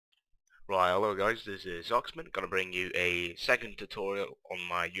Right, hello guys, this is Oxman, gonna bring you a second tutorial on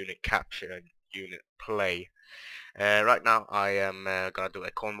my UnitCapture and Unitplay. Right now I am gonna do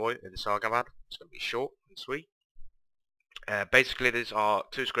a convoy in Sagabad. It's gonna be short and sweet. Basically these are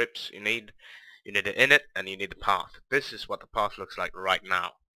two scripts you need. You need the init and you need the path. This is what the path looks like right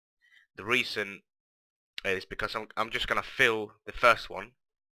now. The reason is because I'm just gonna fill the first one,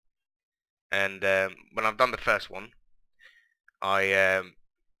 and when I've done the first one I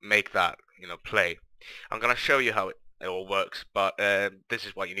make that play. I'm gonna show you how it all works, but this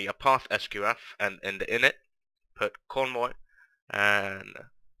is what you need: a path SQF, and in the init put convoy and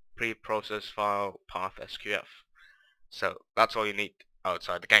pre-process file path SQF. So that's all you need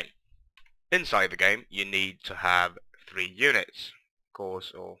outside the game. Inside the game you need to have 3 units, of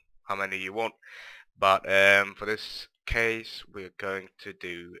course, or how many you want, but for this case we're going to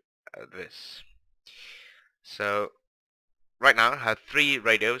do this. So right now I have 3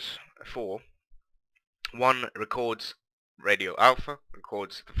 radios, 4. One records radio alpha,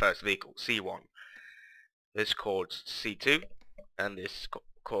 records the first vehicle, C1. This records C2, and this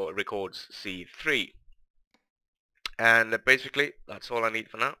records C3. And basically, that's all I need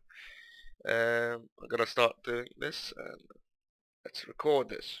for now. I'm gonna start doing this, and let's record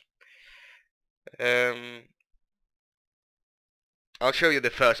this. I'll show you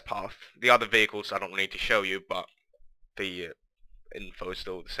the first path. The other vehicles I don't need to show you, but the info is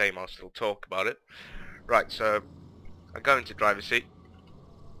still the same. I'll still talk about it. Right, so I go into driver's seat,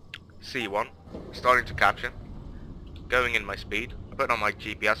 C1, starting to capture, going in my speed. I put on my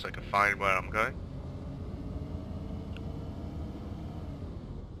GPS so I can find where I'm going.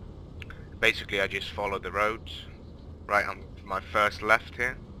 Basically I just follow the roads. Right, I'm my first left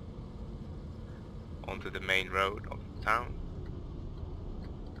here, onto the main road of the town.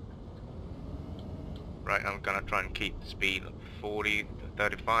 Right, I'm gonna try and keep the speed of 40 to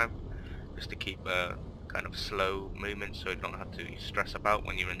 35, just to keep a kind of slow movement so you don't have to stress about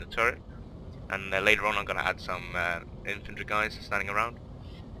when you're in the turret. And later on I'm gonna add some infantry guys standing around.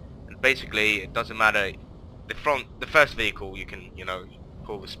 And basically it doesn't matter, the first vehicle you can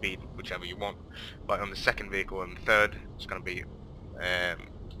pull the speed whichever you want, but on the second vehicle and third it's gonna be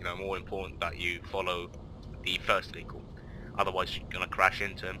more important that you follow the first vehicle, otherwise you're gonna crash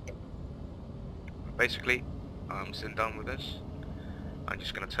into him. Basically I'm sitting down with this. I'm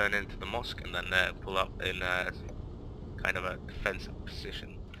just going to turn into the mosque and then pull up in kind of a defensive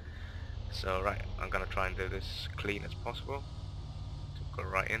position. So right, I'm going to try and do this clean as possible. So go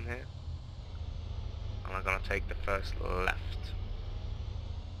right in here, and I'm going to take the first left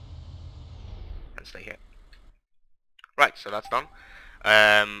and stay here. Right, so that's done.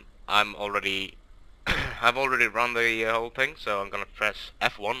 I've already run the whole thing, so I'm going to press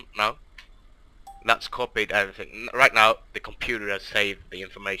F1 now. That's copied everything. Right now the computer has saved the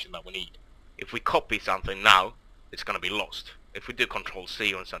information that we need. If we copy something now, it's going to be lost. If we do Control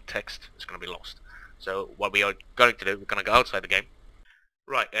C on some text, it's going to be lost. So what we are going to do, we're going to go outside the game.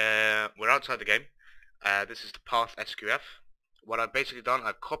 Right, we're outside the game. This is the path SQF. What I've basically done,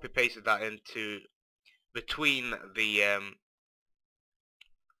 I've copy pasted that into between the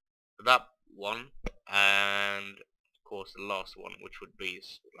that one and of course the last one, which would be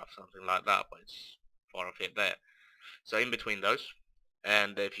something like that, but it's far off it there. So in between those,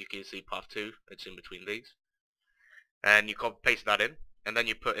 and if you can see path 2, it's in between these, and you copy paste that in, and then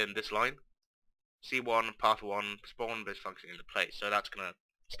you put in this line, C1 path 1 spawn this function in the play. So that's gonna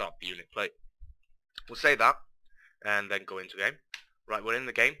start the unit play. We'll say that and then go into game. Right, we're in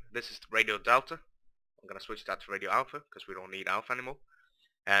the game. This is radio delta. I'm gonna switch that to radio alpha because we don't need alpha anymore.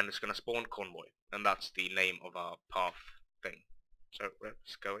 And it's gonna spawn convoy, and that's the name of our path thing. So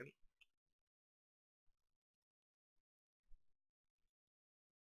let's go in.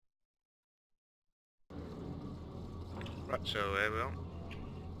 Right, so here we are.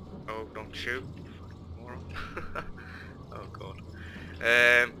 Oh, don't shoot, moron. Oh god.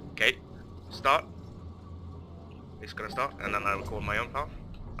 Okay, start. It's gonna start, and then I record my own path.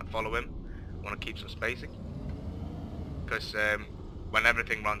 I follow him. I want to keep some spacing because when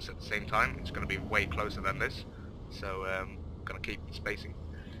everything runs at the same time, it's going to be way closer than this. So I'm going to keep the spacing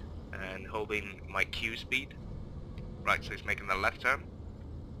and holding my Q speed. Right, so he's making the left turn.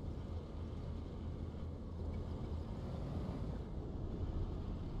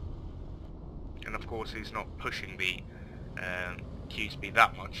 And of course he's not pushing the Q speed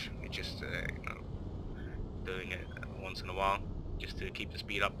that much. He's just doing it once in a while just to keep the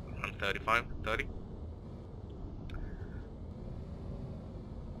speed up on 35, 30.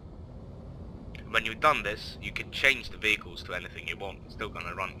 When you've done this, you can change the vehicles to anything you want. It's still going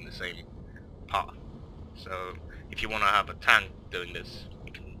to run in the same path. So if you want to have a tank doing this,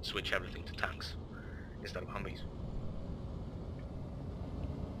 you can switch everything to tanks instead of Humvees.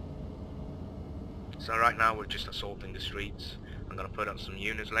 So right now we're just assaulting the streets. I'm gonna put up some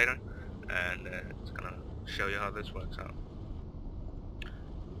units later, and it's gonna show you how this works out.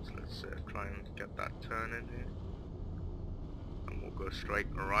 So let's try and get that turn in here, and we'll go straight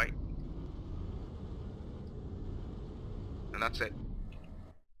right, and that's it.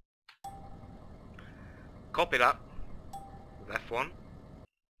 Copy that with F1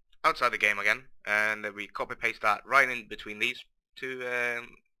 outside the game again, and we copy paste that right in between these two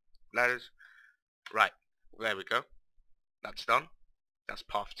letters. Right, there we go. That's done. That's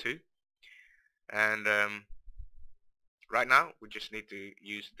path 2. And right now we just need to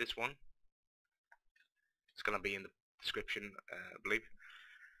use this one. It's gonna be in the description, I believe.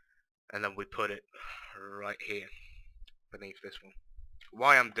 And then we put it right here beneath this one.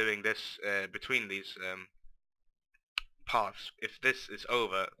 Why I'm doing this between these paths, if this is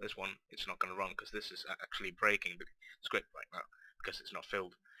over this one, it's not going to run, because this is actually breaking the script right now because it's not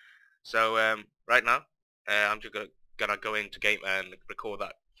filled. So right now I'm just gonna go into game and record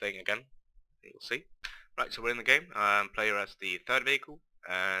that thing again. You'll see. Right, so we're in the game. Player as the 3rd vehicle,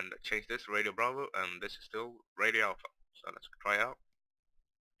 and change this to Radio Bravo, and this is still Radio Alpha. So let's try it out.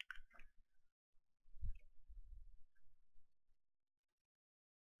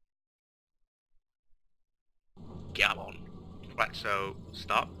 Come on. Right, so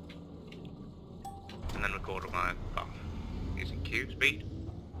stop, and then record on my path using Q speed.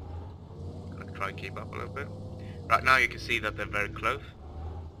 Gonna try and keep up a little bit. Right now you can see that they're very close.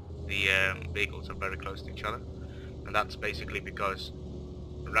 The vehicles are very close to each other, and that's basically because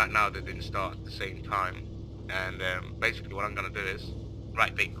right now they didn't start at the same time. And basically what I'm gonna do is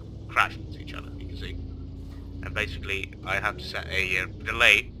right vehicle crash into each other, you can see. And basically I have to set a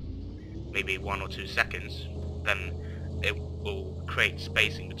delay, maybe 1 or 2 seconds, then it will create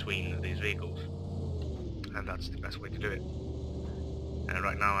spacing between these vehicles, and that's the best way to do it. And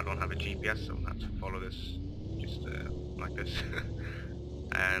right now I don't have a GPS, so I have to follow this just like this.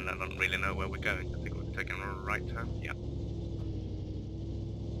 And I don't really know where we're going. I think we're taking a right turn. Yeah.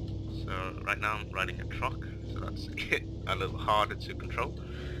 So right now I'm riding a truck, so that's a little harder to control.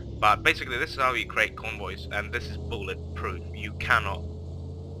 But basically this is how you create convoys, and this is bulletproof. You cannot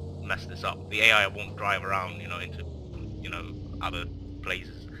mess this up. The AI won't drive around, into, other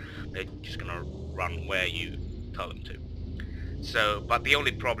places. They're just gonna run where you tell them to. So, but the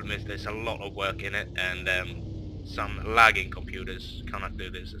only problem is there's a lot of work in it, and some lagging computers cannot do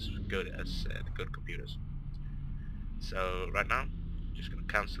this as good as the good computers. So right now, just gonna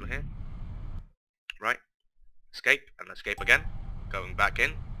cancel here. Right, escape and escape again. Going back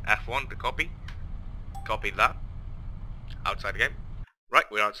in, F1 to copy. Copy that. Outside the game. Right,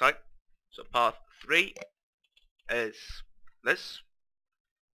 we're outside. So path 3 is this,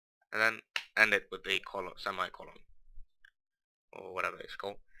 and then end it with the column, semicolon, or whatever it's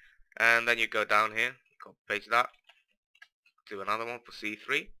called. And then you go down here, copy paste that, do another one for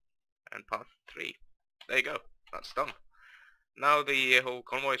C3, and path 3. There you go, that's done. Now the whole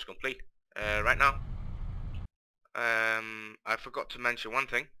convoy is complete. Right now, I forgot to mention one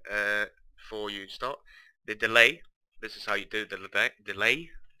thing before you start. The delay. This is how you do the delay.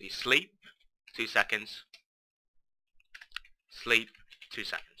 You sleep 2 seconds. Sleep 2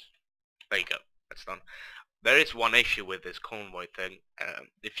 seconds. There you go. That's done. There is one issue with this convoy thing.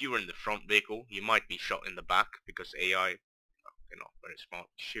 If you were in the front vehicle, you might be shot in the back because AI, very smart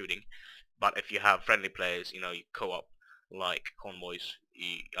shooting. But if you have friendly players, you co-op like convoys,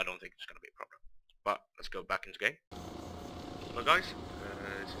 I don't think it's going to be a problem. But let's go back into game. Hello guys,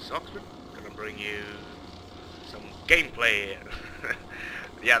 this is Oxford. Gonna bring you some gameplay.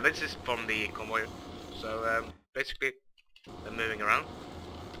 Yeah, this is from the convoy. So basically, they're moving around.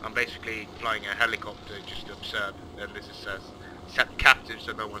 I'm basically flying a helicopter just to observe, and this is set captive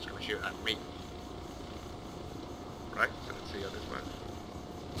so no one's gonna shoot at me. Right, so let's see how this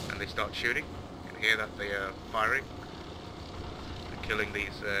works. And they start shooting. You can hear that they are firing. They're killing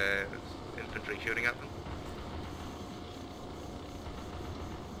these infantry shooting at them.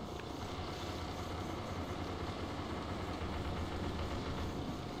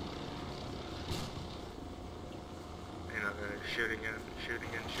 Shooting and shooting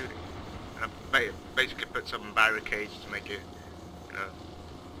and shooting. And I basically put some barricades to make it,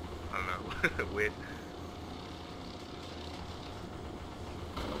 I don't know, weird.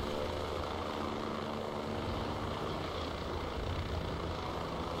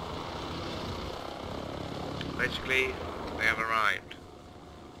 Basically, they have arrived.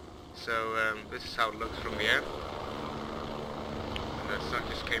 So this is how it looks from the air. And the sun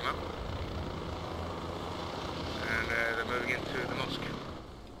just came up. And they're moving into the mosque.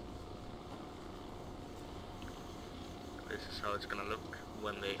 this is how it's gonna look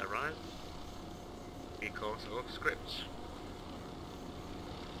when they arrive because of scripts.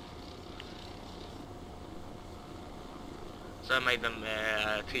 So I made them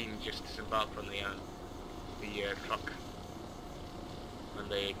a team just disembark from the truck when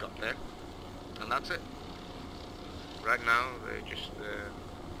they got there, and that's it. Right now they're just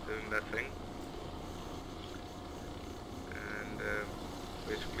doing their thing, and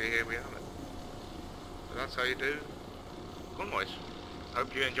basically here we have it. So that's how you do convoys.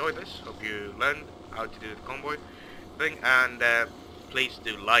 Hope you enjoyed this. Hope you learned how to do the convoy thing, and please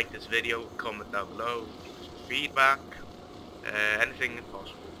do like this video, comment down below, give us some feedback, anything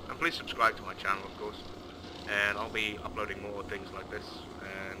possible, and please subscribe to my channel, of course, and I'll be uploading more things like this.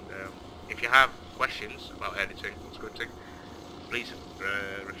 And if you have questions about editing and scripting, please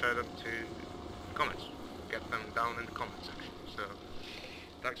refer them to comments. Get them down in the comment section. So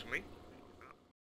thanks for me.